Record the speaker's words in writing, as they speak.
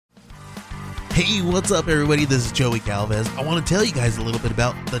Hey, what's up, everybody? This is Joey Galvez. I want to tell you guys a little bit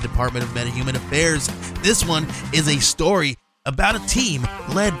about the Department of Metahuman Affairs. This one is a story about a team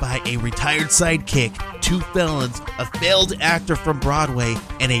led by a retired sidekick, 2 felons, a failed actor from Broadway,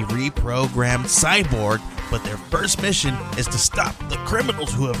 and a reprogrammed cyborg. But their first mission is to stop the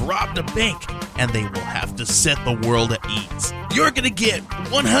criminals who have robbed a bank, and they will have to set the world at ease. You're going to get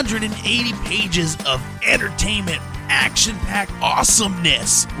 180 pages of entertainment, action-packed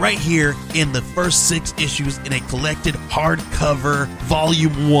awesomeness right here in the first 6 issues in a collected hardcover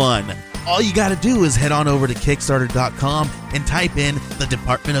volume 1. All you gotta do is head on over to Kickstarter.com and type in the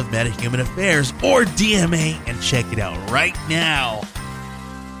Department of Metahuman Affairs or DMA and check it out right now.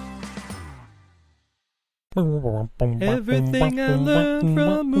 Everything I learned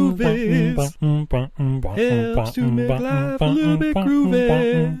from movies helps to make life a little bit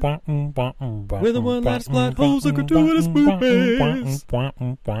groovy. With a one-liner plot holes and gratuitous movies,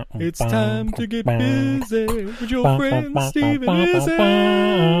 it's time to get busy with your friend Steve and Izzy.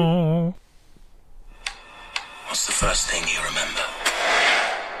 What's the first thing you remember?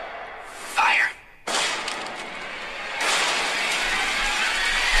 Fire.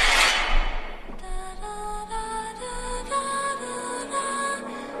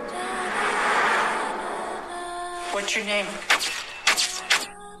 What's your name?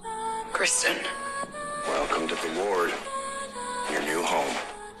 Kristen. Welcome to the ward. Your new home.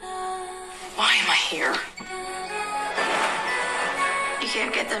 Why am I here? You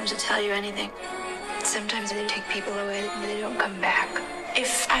can't get them to tell you anything. Sometimes they take people away and they don't come back.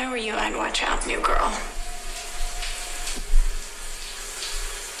 If I were you, I'd watch out, new girl.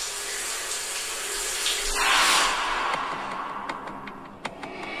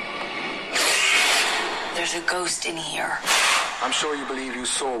 There's a ghost in here. I'm sure you believe you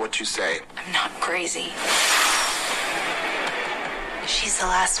saw what you say. I'm not crazy. She's the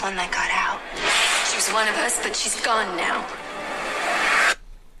last one that got out. She was one of us, but she's gone now.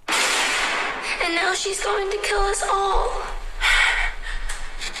 And now she's going to kill us all.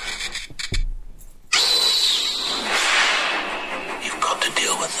 You've got to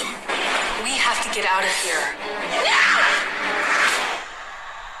deal with them. We have to get out of here. Now!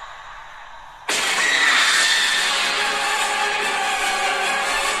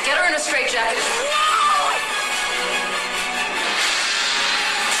 Get her in a straitjacket.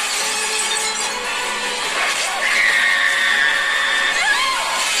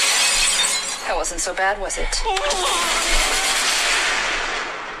 That wasn't so bad, was it?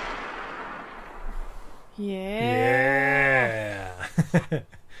 Yeah.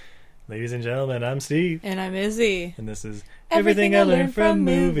 Ladies and gentlemen, I'm Steve. And I'm Izzy. And this is Everything I Learned from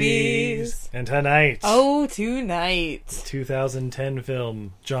Movies. And tonight, tonight. 2010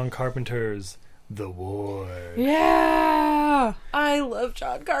 film, John Carpenter's The Ward. Yeah! I love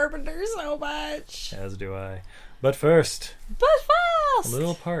John Carpenter so much. As do I. But first, But fast! a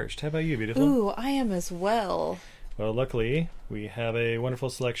little parched. How about you, beautiful? Ooh, I am as well. Well, luckily, we have a wonderful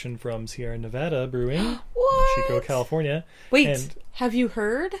selection from Sierra Nevada Brewing, What? Chico, California. Wait, And have you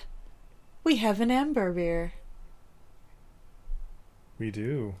heard? We have an amber beer. we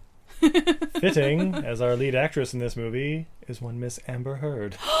do. Fitting, as our lead actress in this movie is one Miss Amber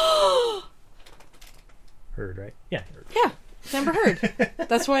Heard. Heard, right? Yeah, Heard. Yeah, it's Amber Heard.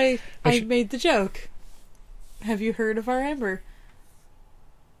 That's why I made the joke. Have you heard of our amber?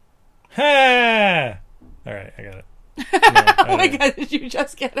 Ha! Alright, I got it. Oh my god, did you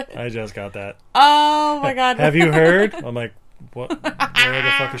just get it? I just got that. Oh my god. Have you heard? I'm like, what? Where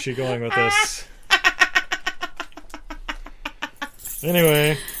the fuck is she going with this?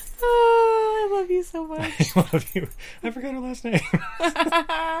 Anyway. Oh, I love you so much. I love you. I forgot her last name.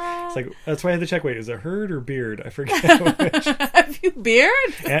 It's like, that's why I had to check. Wait, is it Heard or Beard? I forget which. Have you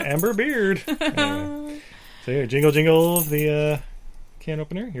beard? Amber Beard. Anyway. So here, jingle jingle of the can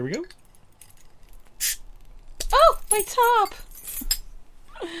opener. Here we go. Oh, my top.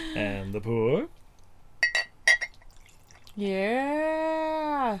 And the pour.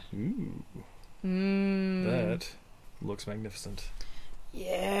 Yeah. Ooh. Mm. That looks magnificent.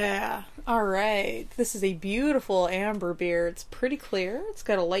 Yeah. All right. This is a beautiful amber beer. It's pretty clear. It's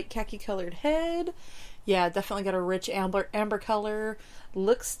got a light khaki colored head. Yeah, definitely got a rich amber color.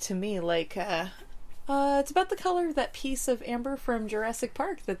 Looks to me like it's about the color of that piece of amber from Jurassic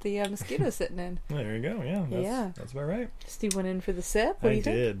Park that the mosquito's sitting in. There you go. Yeah. That's about right. Steve went in for the sip. What do you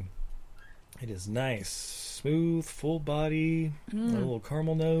think? I did. It is nice, smooth, full body, a little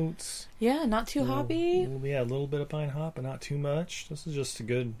caramel notes. Yeah, not too hoppy. A little bit of pine hop, but not too much. This is just a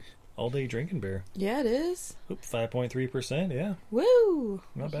good all day drinking beer. Yeah, it is. 5.3%. Yeah, Woo!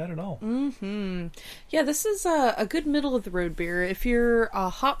 not bad at all. Yeah, this is a good middle of the road beer. If you're a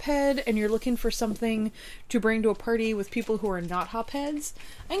hophead and you're looking for something to bring to a party with people who are not hopheads,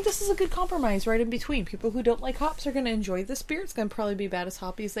 I think this is a good compromise right in between. People who don't like hops are going to enjoy this beer. It's going to probably be about as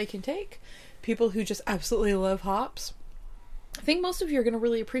hoppy as they can take. People who just absolutely love hops, I think most of you are going to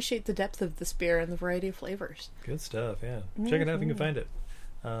really appreciate the depth of this beer and the variety of flavors. Good stuff. Yeah, check it out if you can find it.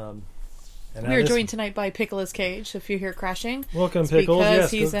 And We are joined tonight by Pickles Cage. If you hear crashing, welcome, it's Pickles. because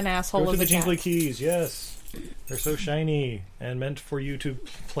Yes, he's an asshole go of to a the Jinkly cat. Keys. Yes, they're so shiny and meant for you to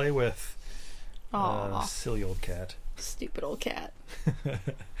play with. Aw, Silly old cat. stupid old cat.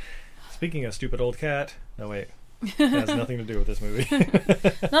 Speaking of stupid old cat, no wait, it has nothing to do with this movie.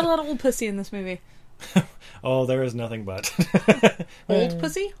 Not a lot of old pussy in this movie. Oh, there is nothing but Old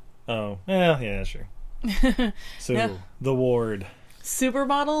pussy? Oh, yeah, sure. So No. The Ward.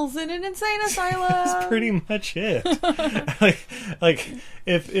 Supermodels in an insane asylum. That's pretty much it. like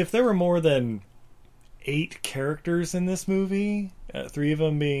if there were more than 8 characters in this movie, 3 of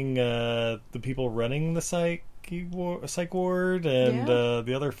them being the people running the psych ward, and Yeah.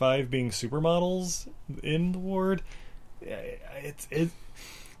 the other 5 being supermodels in the ward, I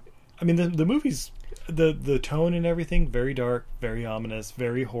mean, the movie's the tone and everything very dark, very ominous,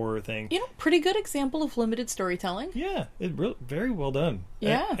 very horror thing. You know, pretty good example of limited storytelling. Yeah, very well done.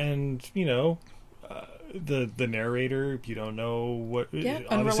 Yeah. And you know, the narrator, you don't know what. Yeah,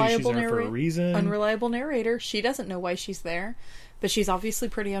 obviously she's unreliable there for a reason. Unreliable narrator. She doesn't know why she's there, but she's obviously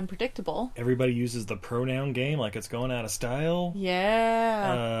pretty unpredictable. Everybody uses the pronoun game like it's going out of style.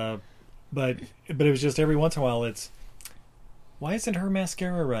 Yeah. But it was just every once in a while it's, why isn't her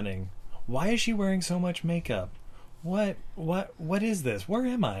mascara running? Why is she wearing so much makeup? What is this? Where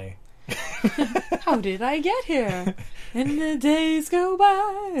am I? How did I get here? And the days go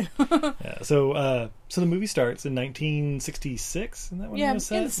by. Yeah, so the movie starts in 1966. Isn't that when Yeah, it was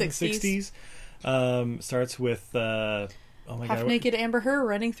set? in the 60s. 60s. Starts with oh my Half god, naked Amber Heard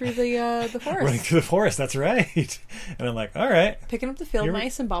running through the forest. running through the forest. That's right. And I'm like, all right, Picking up the field Here we-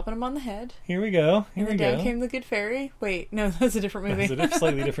 mice and bopping them on the head. here we go. Here And we then down go. came the good fairy. Wait, no, that's a different movie. It's a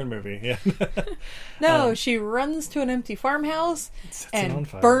slightly different movie. Yeah. No, she runs to an empty farmhouse Sets it on and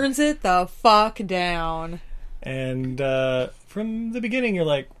fire. burns it the fuck down. And from the beginning, you're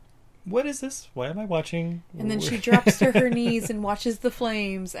like, what is this? Why am I watching? And then she drops to her knees and watches the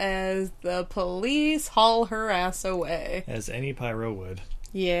flames as the police haul her ass away. As any pyro would.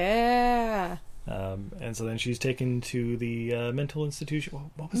 Yeah. And so then she's taken to the mental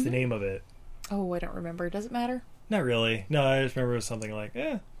institution. What was the name of it? Oh, I don't remember. Does it matter? Not really. No, I just remember it was something like,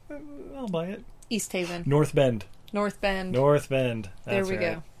 I'll buy it. East Haven. North Bend. North Bend. North Bend. There That's we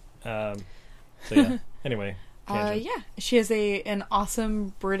right. go. So yeah. Anyway. Tangent. Yeah. She has an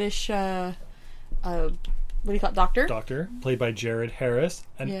awesome British, what do you call it, doctor? Doctor, played by Jared Harris,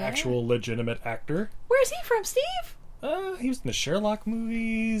 an Yeah. actual legitimate actor. Where's he from, Steve? He was in the Sherlock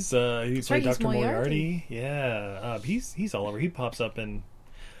movies. He right, played he's Dr. Moriarty. Moriarty. Yeah. He's all over. He pops up in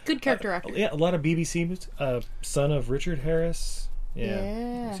Good character actor. yeah, a lot of BBC movies. Son of Richard Harris.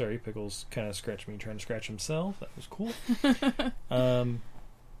 Yeah. Sorry, Pickles kind of scratched me trying to scratch himself. That was cool.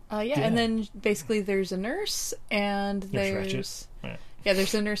 Yeah. And then basically there's a nurse, and Nurse there's... Ratched. Yeah,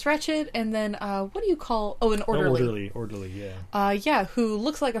 there's a Nurse Ratched, and then, what do you call... Oh, an orderly. Orderly, yeah. Yeah, who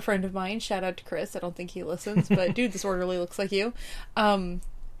looks like a friend of mine. Shout out to Chris. I don't think he listens, but dude, this orderly looks like you.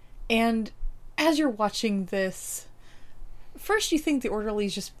 And as you're watching this, first you think the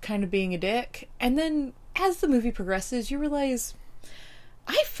orderly's just kind of being a dick, and then as the movie progresses, you realize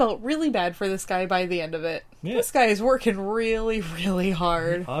I felt really bad for this guy by the end of it. Yeah. This guy is working really, really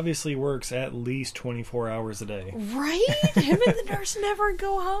hard. Obviously works at least 24 hours a day. Right? Him and the nurse never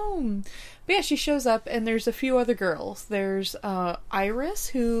go home. But yeah, she shows up, and there's a few other girls. There's Iris,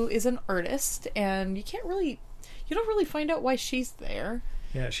 who is an artist, and you don't really find out why she's there.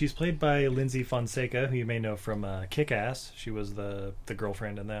 Yeah, she's played by Lindsay Fonseca, who you may know from Kick-Ass. She was the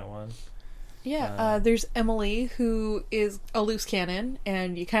girlfriend in that one. Yeah, there's Emily, who is a loose cannon,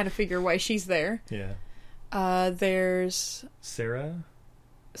 and you kind of figure why she's there. Yeah. There's Sarah?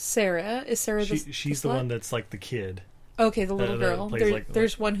 Sarah. Is Sarah the She's the the slut? one that's like the kid. Okay, the little that girl. plays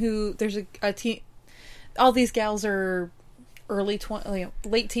There's one who... There's a teen... All these gals are late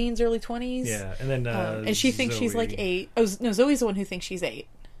teens, early 20s. Yeah, and then and she thinks she's like Zoe. 8. Oh, no, Zoe's the one who thinks she's 8.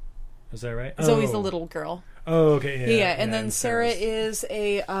 Is that right? Zoe's Oh. the little girl. Oh, okay, Yeah, and then Sarah Sarah's- is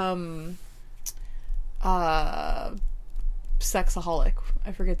a sexaholic.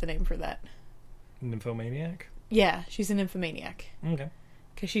 I forget the name for that. Nymphomaniac? Yeah, she's an nymphomaniac Okay.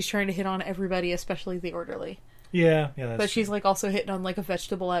 because she's trying to hit on everybody, especially the orderly. Yeah, that's But she's true. like also hitting on like a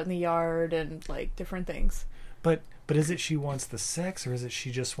vegetable out in the yard and like different things. But is it she wants the sex, or is it she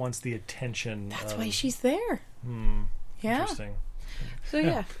just wants the attention? That's of... why she's there. Yeah. Interesting. So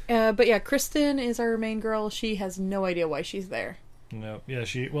yeah. But yeah, Kristen is our main girl. She has no idea why she's there. No, yeah,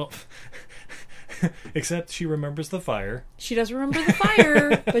 except she remembers the fire. She does remember the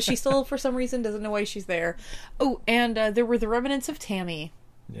fire, but she still, for some reason, doesn't know why she's there. Oh, and there were the remnants of Tammy.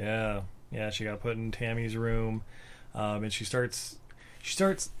 Yeah, she got put in Tammy's room, and she starts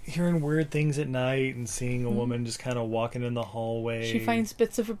hearing weird things at night and seeing a woman just kind of walking in the hallway. She finds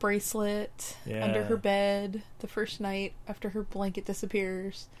bits of a bracelet Yeah. under her bed the first night after her blanket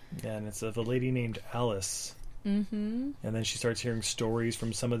disappears. Yeah, and it's of a lady named Alice. Mm-hmm. And then she starts hearing stories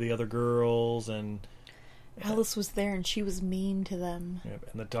from some of the other girls, and Alice was there and she was mean to them.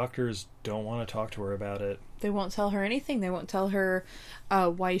 and the doctors don't want to talk to her about it. They won't tell her anything. They won't tell her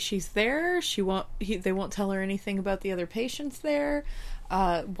why she's there. They won't tell her anything about the other patients there.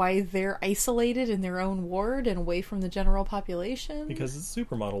 Why they're isolated in their own ward and away from the general population. Because it's a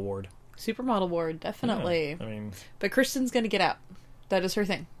supermodel ward. Supermodel ward, definitely. Yeah, I mean, But Kristen's going to get out. That is her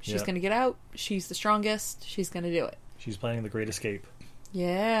thing. She's Yeah. going to get out. She's the strongest. She's going to do it. she's planning the Great Escape.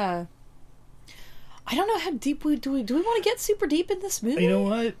 Yeah. I don't know how deep do we want to get super deep in this movie? You know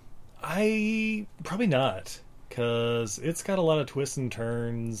what? I probably not, because it's got a lot of twists and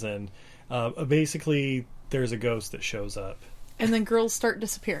turns, and basically there's a ghost that shows up. And then girls start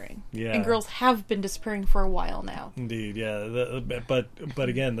disappearing. Yeah. And girls have been disappearing for a while now. Indeed, yeah. But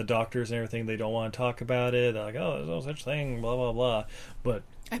again, the doctors and everything, they don't want to talk about it. They're like, oh, there's no such thing, blah blah blah. But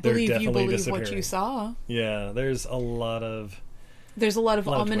I they're believe you definitely believe what disappearing. you saw. Yeah, there's a lot of There's a lot of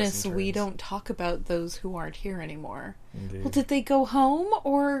A lot of ominous, twists and we turns. don't talk about those who aren't here anymore. Indeed. Well, did they go home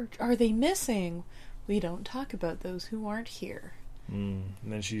or are they missing? We don't talk about those who aren't here. And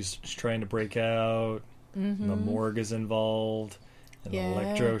then she's trying to break out. Mm-hmm. The morgue is involved, and Yeah.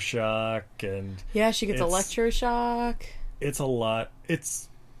 electroshock, and Yeah, she gets It's- electroshock. it's a lot. It's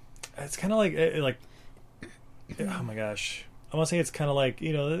kind of like oh my gosh, I want to say it's kind of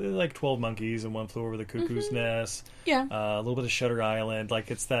like 12 Monkeys and One Flew Over the Cuckoo's Nest. Yeah. A little bit of Shutter Island. Like,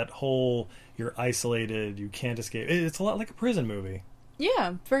 it's that whole, you're isolated, you can't escape. It's a lot like a prison movie.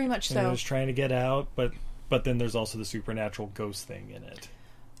 Yeah, very much And they're so. just trying to get out, but then there's also the supernatural ghost thing in it.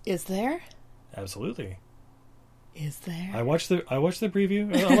 Is there? Absolutely. Is there? I watched the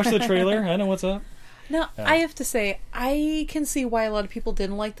preview. I watched the trailer. I know what's up. No, I have to say, I can see why a lot of people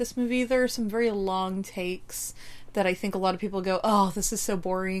didn't like this movie. There are some very long takes that I think a lot of people go, oh, this is so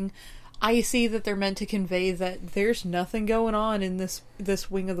boring. I see that they're meant to convey that there's nothing going on in this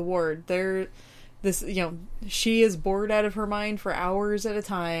wing of the ward. She is bored out of her mind for hours at a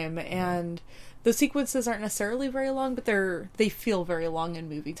time, and the sequences aren't necessarily very long, but they feel very long in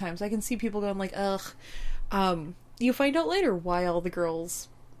movie times. I can see people going like, ugh. You find out later why all the girls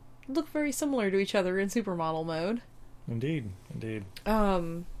look very similar to each other in supermodel mode. Indeed.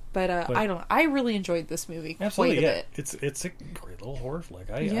 But I really enjoyed this movie Absolutely, quite a yeah. bit. It's a great little horror flick.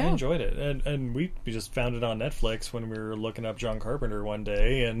 I Yeah. enjoyed it, and we just found it on Netflix when we were looking up John Carpenter one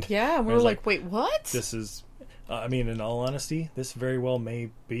day, and Yeah, and we I were was like, wait, what? this is. I mean, in all honesty, this very well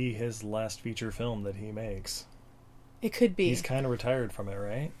may be his last feature film that he makes. It could be. He's kind of retired from it,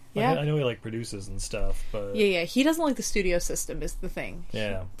 right? Yeah. I know he produces and stuff, but Yeah. He doesn't like the studio system is the thing.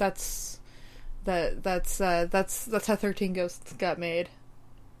 yeah. That's how 13 Ghosts got made.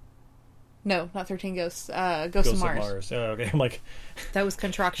 No, not 13 Ghosts. Ghosts of Mars. Oh, okay. I'm like, That was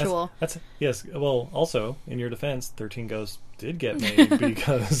contractual. that's yes. Well, also in your defense, 13 Ghosts did get made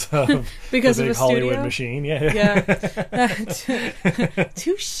because of Because the of big a Hollywood studio? machine. Yeah. Yeah.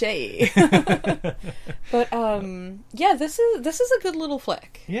 Touche. But yeah, this is a good little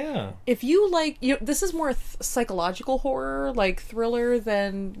flick. Yeah. If you like, this is more psychological horror, like thriller,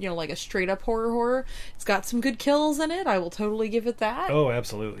 than like a straight up horror. It's got some good kills in it. I will totally give it that. Oh,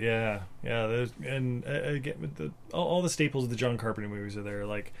 absolutely. Yeah. There's, and again, all the staples of the John Carpenter movies are there.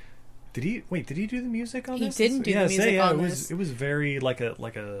 Like, did he do the music on He this? didn't do the music on it this. It was very like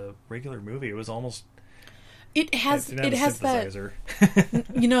a regular movie. It was almost. It has didn't have a that.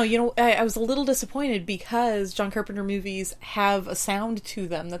 synthesizer. I was a little disappointed because John Carpenter movies have a sound to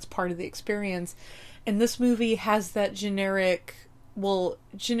them that's part of the experience, and this movie has that generic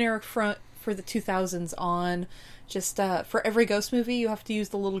front for the 2000s on. Just for every ghost movie, you have to use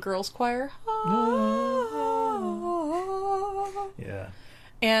the little girls' choir. Yeah.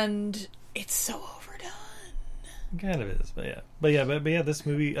 And it's so overdone. It kind of is, but yeah. This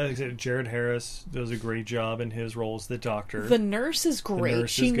movie, Jared Harris does a great job in his role as the doctor. The nurse is great.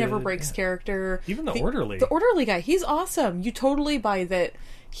 nurse She is never good, breaks yeah. character. Even the orderly. The orderly guy, he's awesome. You totally buy that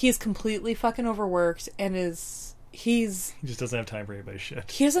he's completely fucking overworked and he just doesn't have time for anybody's shit.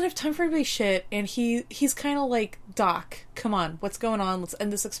 He doesn't have time for anybody's shit, and he's kind of like, Doc, come on, what's going on? Let's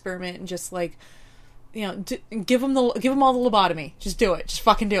end this experiment and just like, give him all the lobotomy. Just do it. Just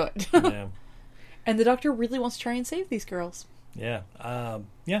fucking do it. Yeah. And the doctor really wants to try and save these girls. Yeah.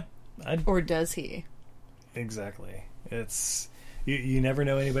 Or does he? Exactly. It's you never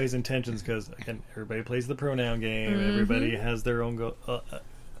know anybody's intentions because again, everybody plays the pronoun game. Mm-hmm. Everybody has their own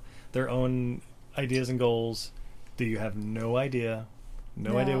ideas and goals. Do you have no idea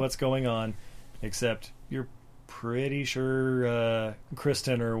what's going on, except you're pretty sure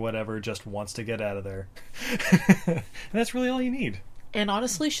Kristen or whatever just wants to get out of there. And that's really all you need. And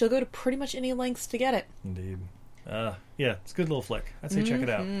honestly, she'll go to pretty much any lengths to get it. Indeed. Yeah, it's a good little flick. I'd say check it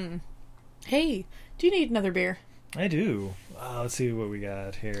out. Hey, do you need another beer? I do. Let's see what we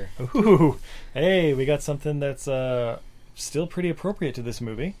got here. Ooh, hey, we got something that's still pretty appropriate to this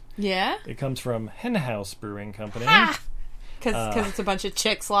movie. Yeah? It comes from Hen House Brewing Company. Ha! Because it's a bunch of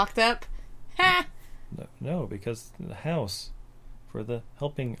chicks locked up? Ha! No, because the house for the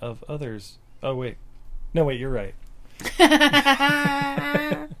helping of others. Oh, wait. No, wait, you're right.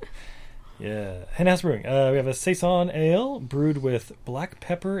 Yeah. Hen House Brewing. We have a Saison Ale brewed with black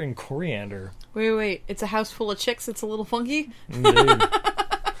pepper and coriander. Wait. It's a house full of chicks. It's a little funky? Indeed.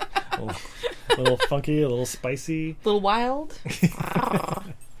 a little funky, a little spicy. A little wild?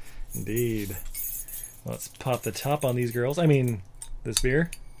 Indeed. Let's pop the top on these girls. I mean, this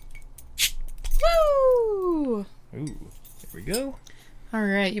beer. Woo! Ooh, there we go.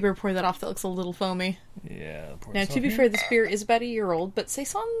 Alright, you better pour that off. That looks a little foamy. Yeah. Pour Now, this to off be here. fair, this beer is about a year old, but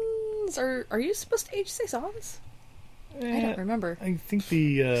Saisons are you supposed to age Saisons? I don't remember. I think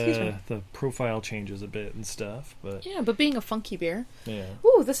Excuse me. the profile changes a bit and stuff, but Yeah, but being a funky beer. yeah.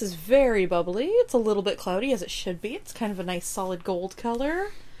 Ooh, this is very bubbly. It's a little bit cloudy, as it should be. It's kind of a nice solid gold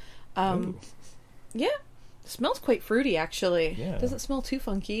color. Ooh. Yeah. Smells quite fruity, actually. Yeah. Doesn't smell too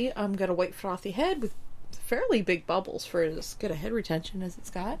funky. Got a white frothy head with fairly big bubbles for as good a head retention as it's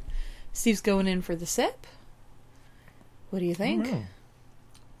got. Steve's going in for the sip. What do you think? I don't know.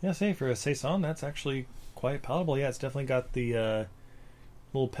 Yeah, say for a Saison, that's actually quite palatable. Yeah, it's definitely got the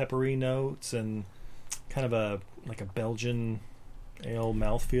little peppery notes and kind of a Belgian ale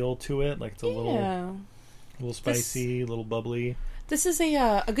mouthfeel to it. Like it's a little spicy, a little bubbly. This is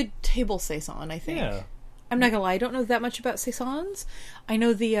a good table Saison, I think. Yeah. I'm not gonna lie, I don't know that much about Saisons. I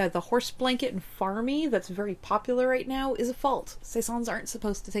know the horse blanket and Farmy that's very popular right now is a fault. Saisons aren't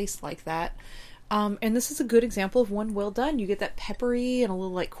supposed to taste like that. And this is a good example of one well done. You get that peppery and a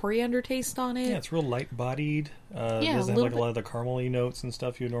little like coriander taste on it. Yeah, it's real light bodied. It doesn't have little like a lot of the caramely notes and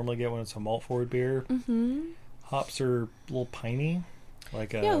stuff you would normally get when it's a malt forward beer. Mm-hmm. Hops are a little piney.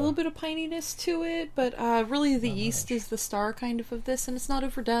 Like a little bit of pininess to it, but really the yeast is the star kind of this, and it's not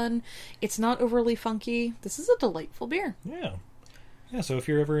overdone. It's not overly funky. This is a delightful beer. Yeah. Yeah, so if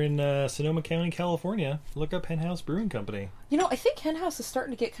you're ever in Sonoma County, California, look up Hen House Brewing Company. You know, I think Hen House is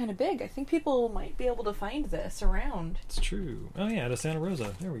starting to get kind of big. I think people might be able to find this around. It's true. Oh yeah, out of Santa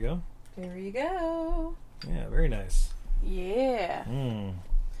Rosa. There we go. There you go. Yeah, very nice. Yeah. Mm.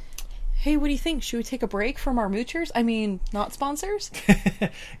 Hey, what do you think? Should we take a break from our moochers? I mean, not sponsors?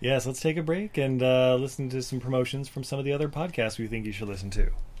 Yes, let's take a break and listen to some promotions from some of the other podcasts we think you should listen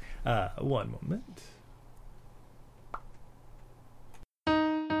to. One moment.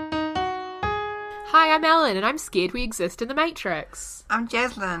 Hi, I'm Ellen, and I'm scared we exist in the Matrix. I'm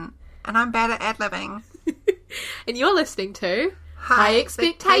Jaslyn, and I'm bad at ad-libbing. And you're listening to High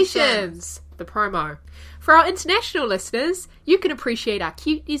Expectations, the promo. For our international listeners, you can appreciate our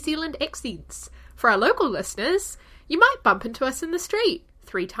cute New Zealand accents. For our local listeners, you might bump into us in the street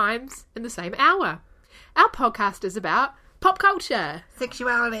 3 times in the same hour. Our podcast is about pop culture,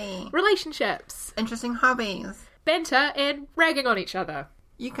 Sexuality, relationships, interesting hobbies. banter, and ragging on each other.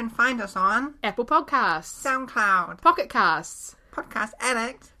 You can find us on Apple Podcasts, SoundCloud, Pocket Casts, Podcast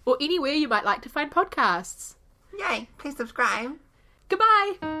Addict. or anywhere you might like to find podcasts. Yay, please subscribe.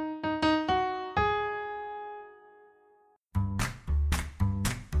 Goodbye!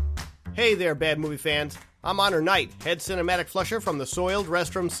 Hey there, bad movie fans. I'm Honor Knight, head cinematic flusher from the Soiled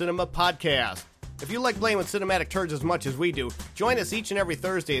Restroom Cinema podcast. If you like playing with cinematic turds as much as we do, join us each and every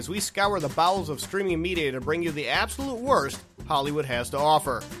Thursday as we scour the bowels of streaming media to bring you the absolute worst Hollywood has to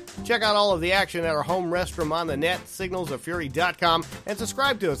offer. Check out all of the action at our home restroom on the net, signalsoffury.com, and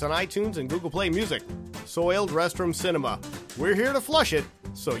subscribe to us on iTunes and Google Play Music. Soiled Restroom Cinema. We're here to flush it,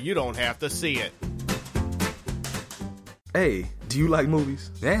 so you don't have to see it. Hey, do you like movies?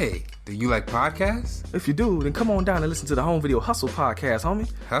 Hey, do you like podcasts? If you do, then come on down and listen to the Home Video Hustle podcast,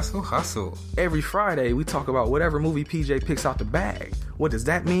 homie. Hustle. Every Friday, we talk about whatever movie PJ picks out the bag. What does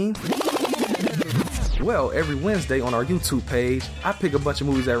that mean? Well, every Wednesday on our YouTube page, I pick a bunch of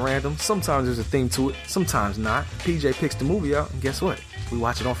movies at random. Sometimes there's a theme to it, sometimes not. PJ picks the movie out, and guess what? We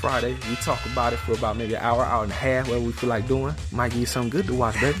watch it on Friday. We talk about it for about maybe an hour and a half, whatever we feel like doing. Might give you something good to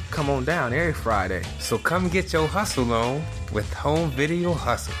watch, baby. Come on down every Friday. So come get your hustle on with Home Video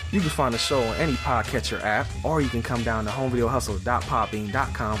Hustle. You can find the show on any podcatcher app, or you can come down to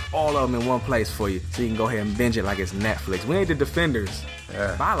homevideohustle.podbean.com. All of them in one place for you, so you can go ahead and binge it like it's Netflix. We ain't the Defenders,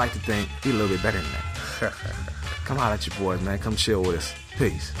 but I like to think we a little bit better than that. Come holler at your boys, man. Come chill with us.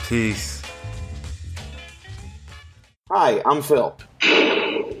 Peace. Hi, I'm Phil.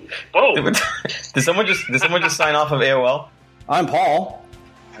 Whoa! Did someone just sign off of AOL? I'm Paul.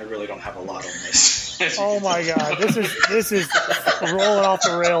 I really don't have a lot on this. Oh my god, this is rolling off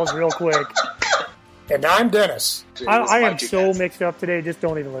the rails real quick. And I'm Dennis. I am so mixed up today. Just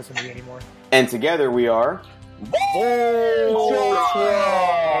don't even listen to me anymore. And together we are Voltron.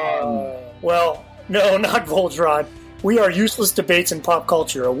 Well, no, not Voltron. We are Useless Debates in Pop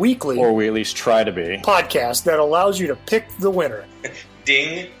Culture, a weekly, or we at least try to be, podcast that allows you to pick the winner.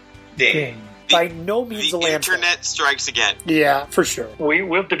 Ding. By no means the a landfill. internet strikes again. Yeah, for sure.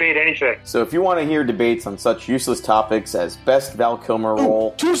 We'll debate anything. So if you want to hear debates on such useless topics as best Val Kilmer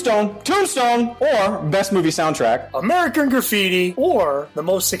role, Tombstone, or best movie soundtrack, American Graffiti, or the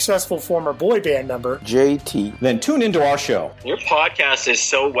most successful former boy band member, JT, then tune into our show. Your podcast is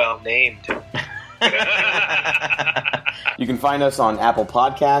so well named. You can find us on Apple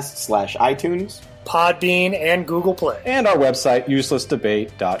Podcasts / iTunes, Podbean, and Google Play. And our website,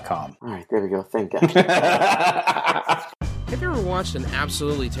 uselessdebate.com. All right, there we go. Thank God. Have you ever watched an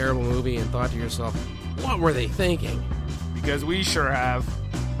absolutely terrible movie and thought to yourself, what were they thinking? Because we sure have.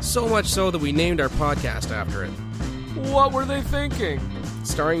 So much so that we named our podcast after it. What were they thinking?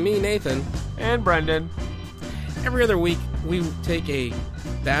 Starring me, Nathan. And Brendan. Every other week, we take a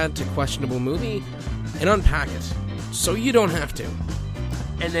bad to questionable movie and unpack it, so you don't have to.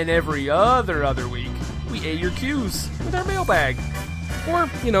 And then every other week, we A your cues with our mailbag. Or,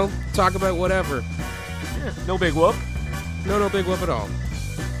 talk about whatever. Yeah, no big whoop. No big whoop at all.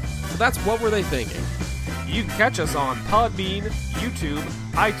 So that's What Were They Thinking? You can catch us on Podbean, YouTube,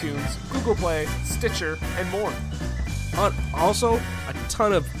 iTunes, Google Play, Stitcher, and more. On also a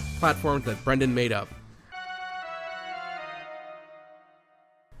ton of platforms that Brendan made up.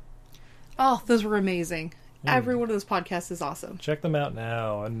 Oh, those were amazing. Every one of those podcasts is awesome. Check them out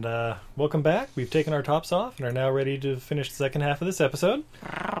now. And welcome back. We've taken our tops off and are now ready to finish the second half of this episode.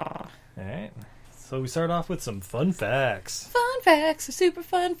 All right. So we start off with some fun facts. Fun facts are super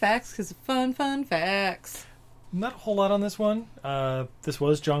fun facts because of fun facts. Not a whole lot on this one. This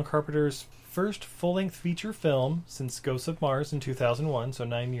was John Carpenter's first full-length feature film since Ghosts of Mars in 2001, so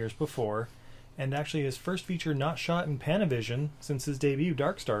 9 years before. And actually his first feature not shot in Panavision since his debut,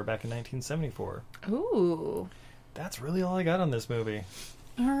 Dark Star, back in 1974. Ooh. That's really all I got on this movie.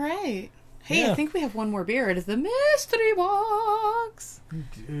 All right. Hey, Yeah. I think we have one more beer. It is the Mystery Box. We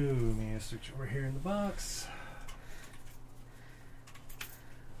do. Let me switch over here in the box.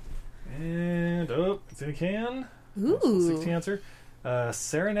 And, it's in a can. Ooh. 16 ouncer.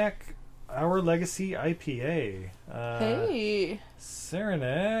 Saranac Our Legacy IPA. Hey.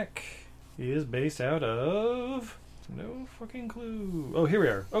 Saranac is based out of... No fucking clue. Oh, here we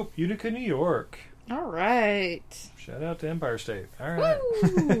are. Oh, Utica, New York. All right. Shout out to Empire State. All right.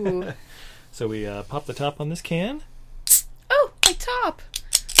 Woo. So we pop the top on this can. Oh, my top.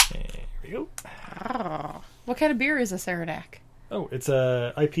 There we go. What kind of beer is a Saranac? Oh, it's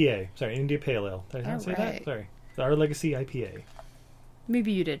a IPA. Sorry, India Pale Ale. Did I not say Alright. that? Sorry. It's Our Legacy IPA.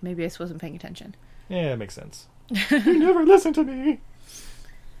 Maybe you did. Maybe I just wasn't paying attention. Yeah, it makes sense. You never listen to me.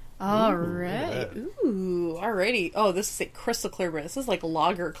 All Ooh, right. look at that. Ooh, alrighty. Oh, this is a crystal clear beer. This is like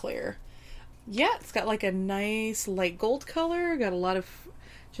lager clear. Yeah, it's got like a nice light gold color. Got a lot of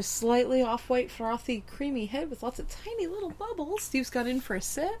just slightly off-white, frothy, creamy head with lots of tiny little bubbles. Steve's got in for a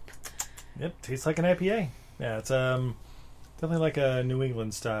sip. Yep, tastes like an IPA. Yeah, it's definitely like a New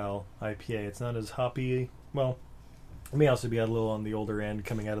England style IPA. It's not as hoppy. Well, it may also be a little on the older end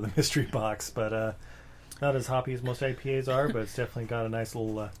coming out of the mystery box, but not as hoppy as most IPAs are. But it's definitely got a nice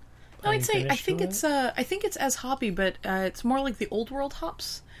little. I'd say I finish think to it's as hoppy, but it's more like the old world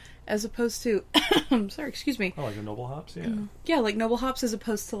hops as opposed to. Sorry, excuse me. Oh, like the Noble hops, yeah. Yeah, like Noble hops as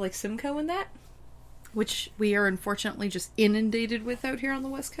opposed to like Simcoe and that, which we are unfortunately just inundated with out here on the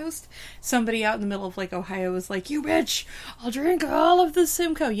West Coast. Somebody out in the middle of like Ohio was like, "You bitch, I'll drink all of the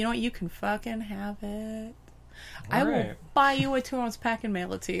Simcoe." You know what? You can fucking have it. I will right. buy you a 2-ounce pack and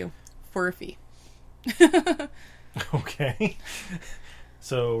mail it to you for a fee. Okay.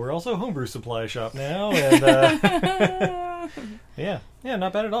 So we're also a homebrew supply shop now, and yeah,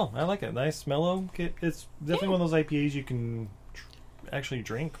 not bad at all. I like it. Nice, mellow. It's definitely one of those IPAs you can actually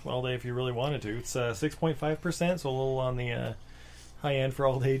drink all day if you really wanted to. It's 6.5%, so a little on the high end for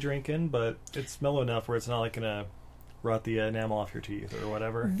all day drinking, but it's mellow enough where it's not like gonna rot the enamel off your teeth or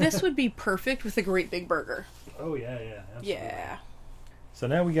whatever. This would be perfect with a great big burger. Oh yeah, absolutely. Yeah. So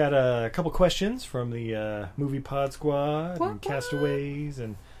now we got a couple questions from the Movie Pod Squad and Castaways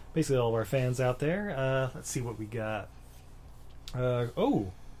and basically all of our fans out there. Let's see what we got.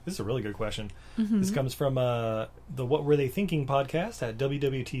 This is a really good question. Mm-hmm. This comes from the What Were They Thinking podcast at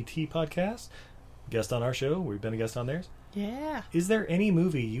WWTT Podcast. Guest on our show. We've been a guest on theirs. Yeah. Is there any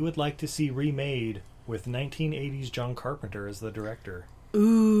movie you would like to see remade with 1980s John Carpenter as the director?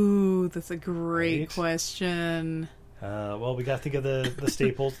 Ooh, that's a great question. Well, we got to think of the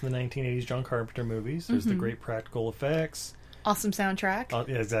staples in the 1980s John Carpenter movies. There's the great practical effects. Awesome soundtrack.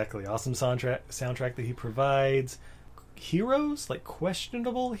 Yeah, exactly. Awesome soundtrack that he provides. Heroes? Like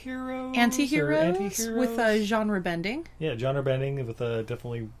questionable heroes? Anti-heroes with genre bending. Yeah, genre bending with a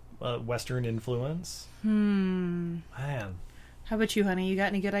definitely Western influence. Man. How about you, honey? You got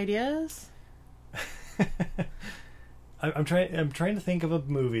any good ideas? I'm trying to think of a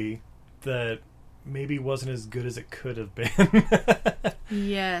movie that maybe wasn't as good as it could have been.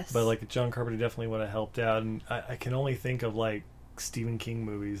 Yes. But like John Carpenter definitely would have helped out, and I can only think of like Stephen King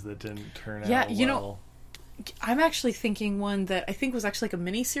movies that didn't turn out well. Yeah, you know, I'm actually thinking one that I think was actually like a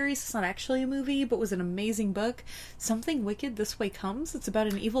mini-series. It's not actually a movie, but was an amazing book. Something Wicked This Way Comes. It's about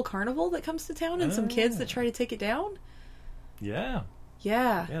an evil carnival that comes to town and some kids that try to take it down. Yeah.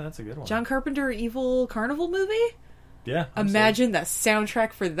 Yeah. Yeah, that's a good one. John Carpenter evil carnival movie? Yeah. Imagine that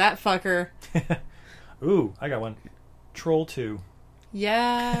soundtrack for that fucker. Ooh, I got one. Troll 2.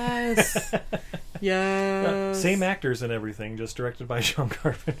 Yes. Yes. Same actors and everything, just directed by John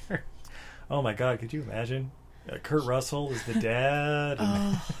Carpenter. Oh my god, could you imagine? Kurt Russell is the dad.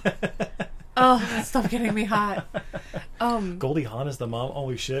 Oh, stop getting me hot. Goldie Hawn is the mom.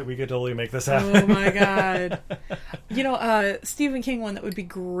 Holy shit, we could totally make this happen. Oh my god. You know, Stephen King one that would be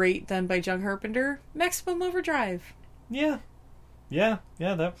great done by John Carpenter. Maximum Overdrive. Yeah,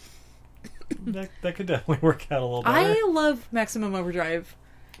 that could definitely work out a little better. I love Maximum Overdrive.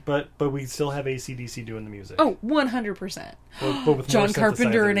 But we still have AC/DC doing the music. Oh, 100%. But with John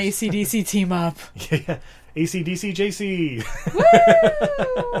Carpenter and AC/DC team up. Yeah, AC/DC JC.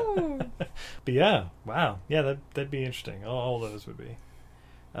 Woo! But yeah, wow. Yeah, that'd be interesting. All those would be.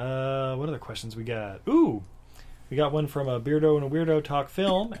 What other questions we got? Ooh, we got one from a Beardo and a Weirdo Talk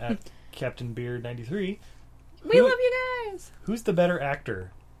Film at Captain Beard 93. We love you guys. Who's the better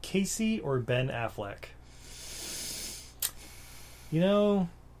actor, Casey or Ben Affleck? You know,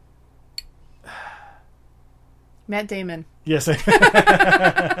 Matt Damon. Yes.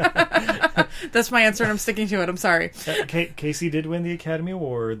 That's my answer and I'm sticking to it. I'm sorry. Casey did win the Academy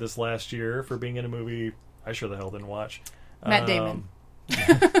Award this last year for being in a movie I sure the hell didn't watch. Matt Damon. Ben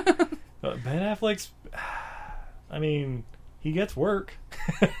Affleck's... I mean, he gets work.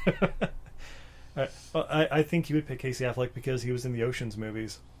 I think you would pick Casey Affleck because he was in the Ocean's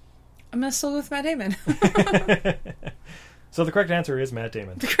movies. I'm going to still go with Matt Damon. So the correct answer is Matt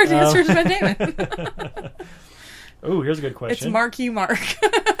Damon. The correct answer is Matt Damon. Oh, here's a good question. It's Marky Mark.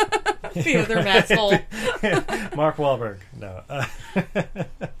 The other asshole. Mark Wahlberg. No.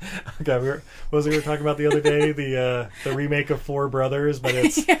 Okay, we were talking about the other day, the remake of Four Brothers, but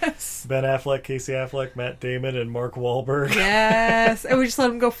it's yes. Ben Affleck, Casey Affleck, Matt Damon, and Mark Wahlberg. Yes. And we just let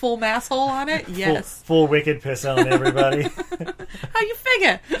him go full masshole on it? Yes. Full wicked piss on everybody. How you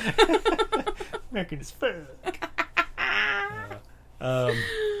figure? American as fuck.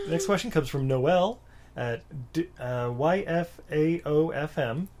 Next question comes from Noelle at YFAOFM.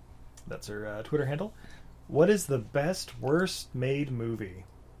 That's her Twitter handle. What is the best, worst made movie?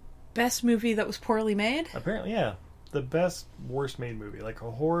 Best movie that was poorly made? Apparently, yeah. The best, worst made movie. Like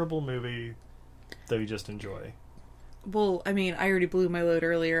a horrible movie that you just enjoy. Well, I mean, I already blew my load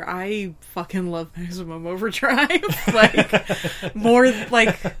earlier. I fucking love Maximum Overdrive.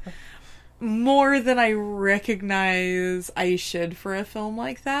 More than I recognize I should for a film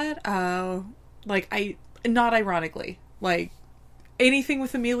like that. Not ironically. Like, anything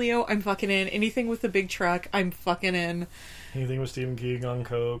with Emilio, I'm fucking in. Anything with the big truck, I'm fucking in. Anything with Stephen King on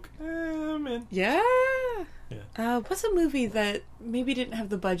coke, I'm in. Yeah. What's a movie that maybe didn't have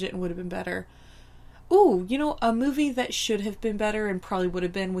the budget and would have been better? Ooh, you know, a movie that should have been better and probably would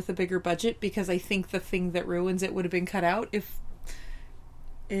have been with a bigger budget, because I think the thing that ruins it would have been cut out if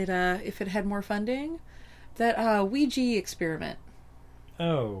it had more funding. That Ouija experiment.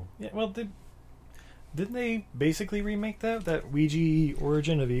 Oh, yeah. Well, didn't they basically remake that Ouija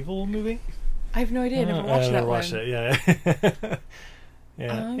Origin of Evil movie? I have no idea. I never watched that watched one. it. Yeah,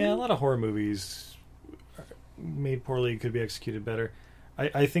 yeah. A lot of horror movies made poorly could be executed better.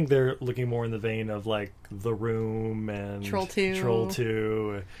 I think they're looking more in the vein of like The Room and Troll 2. Troll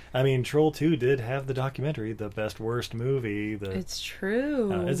 2. I mean, Troll 2 did have the documentary, The Best Worst Movie. It's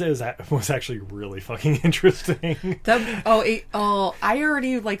true. It was actually really fucking interesting. I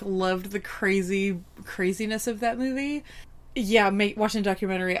already like loved the craziness of that movie. Yeah, watching the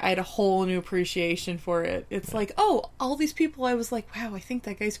documentary, I had a whole new appreciation for it. It's like, oh, all these people, I was like, wow, I think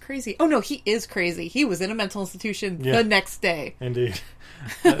that guy's crazy. Oh no, he is crazy. He was in a mental institution the next day. Indeed.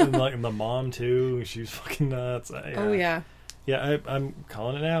 And like the mom too, she's fucking nuts. Oh yeah. Yeah, I'm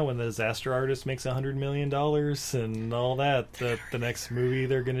calling it now. When the Disaster Artist makes $100 million and all that, the next movie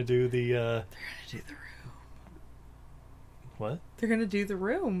they're gonna do the. They're gonna do The Room. What? They're gonna do The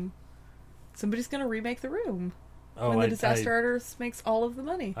Room. Somebody's gonna remake The Room. Oh, when the Disaster Artist makes all of the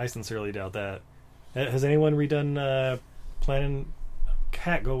money. I sincerely doubt that. Has anyone redone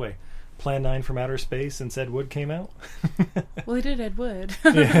Cat, go away. Plan 9 from Outer Space since Ed Wood came out? Well, he did Ed Wood.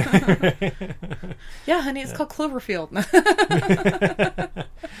 Yeah, honey, it's called Cloverfield.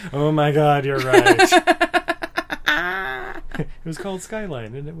 Oh my god, you're right. It was called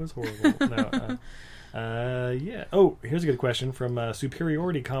Skyline, and it was horrible. No, yeah. Oh, here's a good question from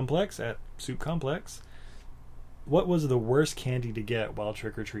Superiority Complex at Soup Complex. What was the worst candy to get while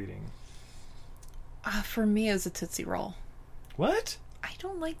trick-or-treating? For me, it was a Tootsie Roll. What? I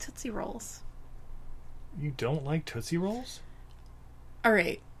don't like Tootsie Rolls. You don't like Tootsie Rolls?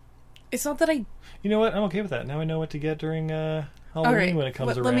 Alright. It's not that I... You know what? I'm okay with that. Now I know what to get during Halloween when it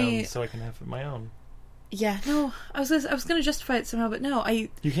comes around, so I can have my own. Yeah, no. I was gonna justify it somehow, but no.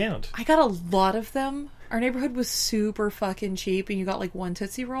 You can't. I got a lot of them. Our neighborhood was super fucking cheap, and you got like one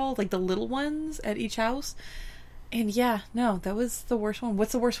Tootsie Roll, like the little ones at each house. And yeah, no, that was the worst one.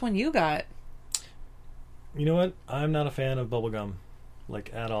 What's the worst one you got? You know what? I'm not a fan of bubblegum.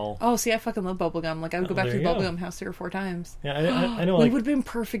 Like, at all. Oh, see, I fucking love bubblegum. Like, I would go back to the bubblegum house 3 or 4 times. Yeah, I know. We like, would have been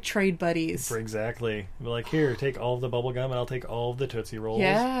perfect trade buddies. Exactly. Like, here, take all of the bubblegum, and I'll take all of the Tootsie Rolls.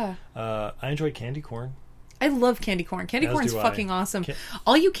 Yeah. I enjoy candy corn. I love candy corn. Candy corn's fucking awesome.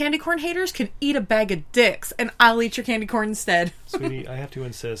 All you candy corn haters can eat a bag of dicks, and I'll eat your candy corn instead. Sweetie, I have to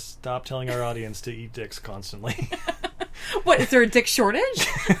insist. Stop telling our audience to eat dicks constantly. What, is there a dick shortage?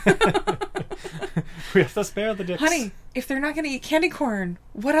 We have to spare the dicks. Honey, if they're not going to eat candy corn,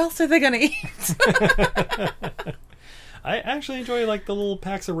 what else are they going to eat? I actually enjoy like the little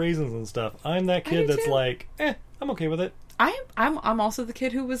packs of raisins and stuff. I'm that kid that's too. Like, I'm okay with it. I'm also the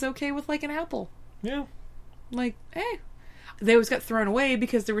kid who was okay with like an apple. Yeah. Like, they always got thrown away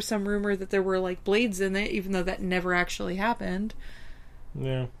because there was some rumor that there were like blades in it, even though that never actually happened.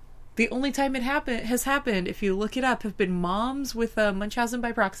 Yeah. The only time it has happened, if you look it up, have been moms with Munchausen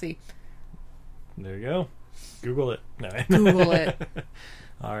by proxy. There you go. Google it. No. Google it.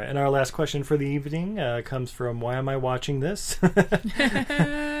 All right, and our last question for the evening comes from Why Am I Watching This? They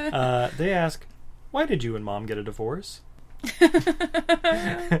ask, why did you and Mom get a divorce?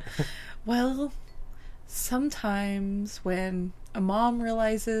 Well, sometimes when a mom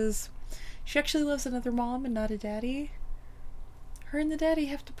realizes she actually loves another mom and not a daddy, her and the daddy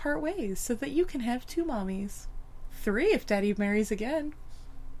have to part ways so that you can have 2 mommies. 3 if daddy marries again.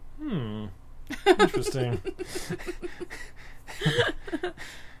 Interesting.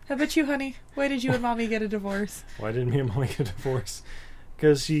 How about you, honey? Why did you and mommy get a divorce? Why did me and mommy get a divorce?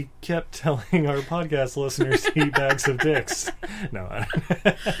 Because she kept telling our podcast listeners to eat bags of dicks. No.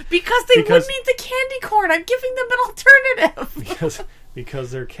 Because they wouldn't eat the candy corn. I'm giving them an alternative.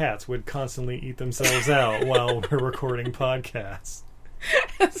 Because their cats would constantly eat themselves out while we're recording podcasts.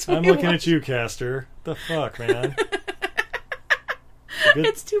 I'm looking at you, Caster. The fuck, man?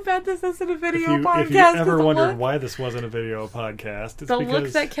 It's too bad this isn't a video podcast. If you ever wondered why this wasn't a video podcast, it's the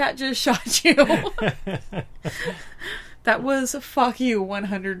look that cat just shot you. That was fuck you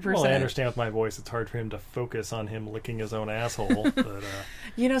 100%. Well, I understand with my voice, it's hard for him to focus on him licking his own asshole. But,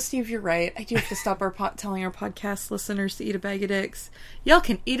 you know, Steve, you're right. I do have to stop telling our podcast listeners to eat a bag of dicks. Y'all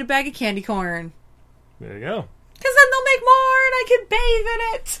can eat a bag of candy corn. There you go. Because then they'll make more and I can bathe in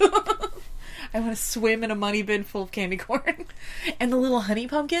it. I want to swim in a money bin full of candy corn. And the little honey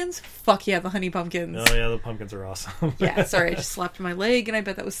pumpkins? Fuck yeah, the honey pumpkins. Oh yeah, the pumpkins are awesome. Yeah, sorry, I just slapped my leg and I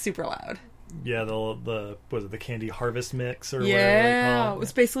bet that was super loud. Yeah, the was it the candy harvest mix or whatever they call it? It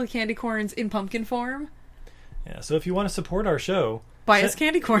was basically candy corns in pumpkin form. Yeah, so if you want to support our show, buy us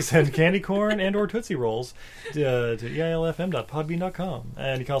candy corn. Send candy corn and or Tootsie Rolls to eilfm.podbean.com.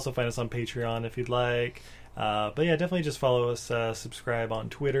 And you can also find us on Patreon if you'd like. But yeah, definitely just follow us. Subscribe on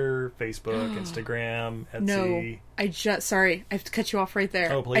Twitter, Facebook, Instagram, Etsy. No, sorry, I have to cut you off right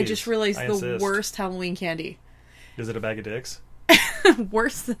there. Oh, please. I just realized I the insist. worst Halloween candy. Is it a bag of dicks?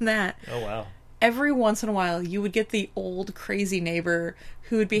 Worse than that. Oh, wow. Every once in a while, you would get the old crazy neighbor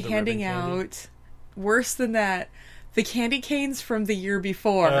who would be The handing ribbon candy? out, worse than that, the candy canes from the year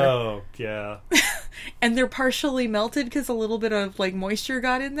before. Oh, yeah. And they're partially melted because a little bit of like moisture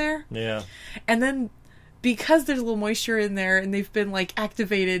got in there. Yeah. And then because there's a little moisture in there and they've been like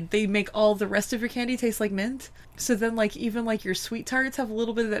activated, they make all the rest of your candy taste like mint. So then like even like your sweet tarts have a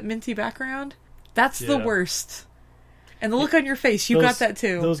little bit of that minty background. That's the Yeah. worst. And the look on your face, you got that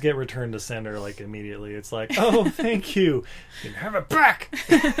too. Those get returned to sender like immediately. It's like, oh, thank you. You can have it back.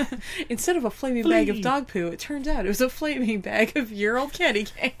 Instead of a flaming bag of dog poo, it turned out it was a flaming bag of year-old candy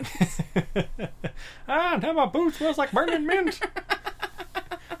canes. Now my boot smells like burning mint.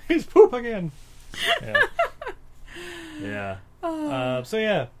 He's poop again. Yeah. So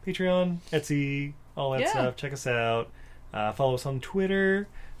yeah, Patreon, Etsy, all that Yeah. stuff. Check us out. Follow us on Twitter.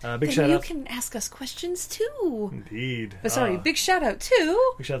 Big And shout you out. can ask us questions too. Indeed. But sorry, big shout out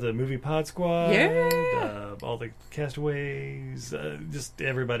too. Big shout out to the Movie Pod Squad. Yeah. All the castaways. Just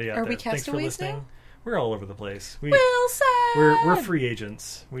everybody out Are there. we Thanks for castaways listening. now? We're all over the place. Wilson! We're free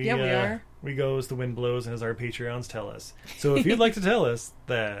agents. Yeah, we are. We go as the wind blows and as our Patreons tell us. So if you'd like to tell us,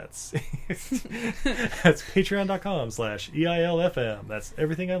 that's patreon.com/EILFM. That's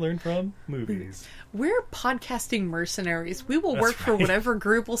everything I learned from movies. We're podcasting mercenaries. We will work for whatever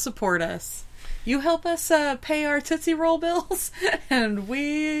group will support us. You help us pay our Tootsie Roll bills, and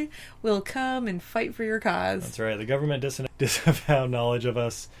we will come and fight for your cause. That's right. The government disavowed knowledge of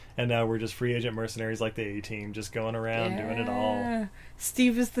us, and now we're just free agent mercenaries like the A-Team, just going around doing it all.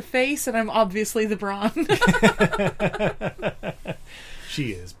 Steve is the face, and I'm obviously the brawn.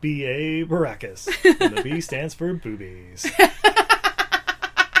 She is B.A. Baracus, and the B stands for boobies.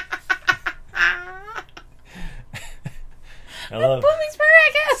 I love Boobies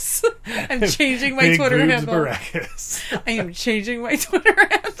Baracus! I'm changing my Big Twitter boobs handle. Baracus. I am changing my Twitter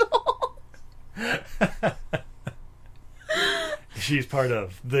handle. She's part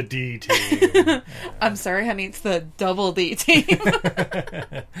of the D team. I'm sorry, honey. It's the double D team.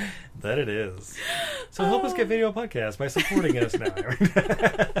 That it is. So help us get video podcasts by supporting us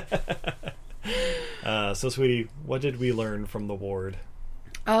now. So, sweetie, what did we learn from the ward?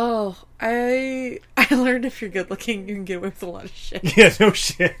 Oh, I learned if you're good looking, you can get away with a lot of shit. Yeah, no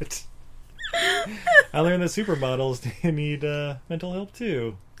shit. I learned that supermodels need mental help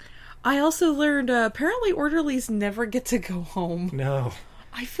too. I also learned apparently orderlies never get to go home. No.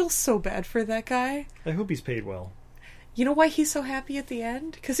 I feel so bad for that guy. I hope he's paid well. You know why he's so happy at the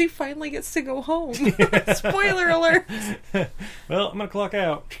end? Because he finally gets to go home. Spoiler alert. Well, I'm gonna clock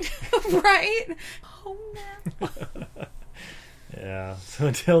out. Right? Oh no. Yeah. So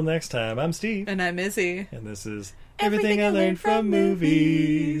until next time, I'm Steve. And I'm Izzy. And this is Everything I Learned from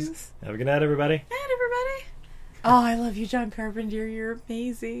Movies. Have a good night, everybody. Night, everybody. Oh, I love you, John Carpenter. You're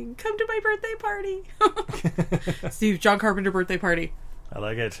amazing. Come to my birthday party. Steve, John Carpenter birthday party. I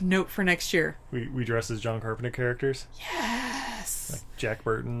like it. Note for next year. We dress as John Carpenter characters. Yes. Like Jack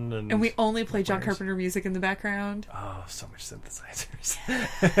Burton and we only play John Carpenter music in the background. Oh, so much synthesizers.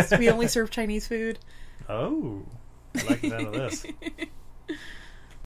 Yes. We only serve Chinese food. Oh, I like the sound of this.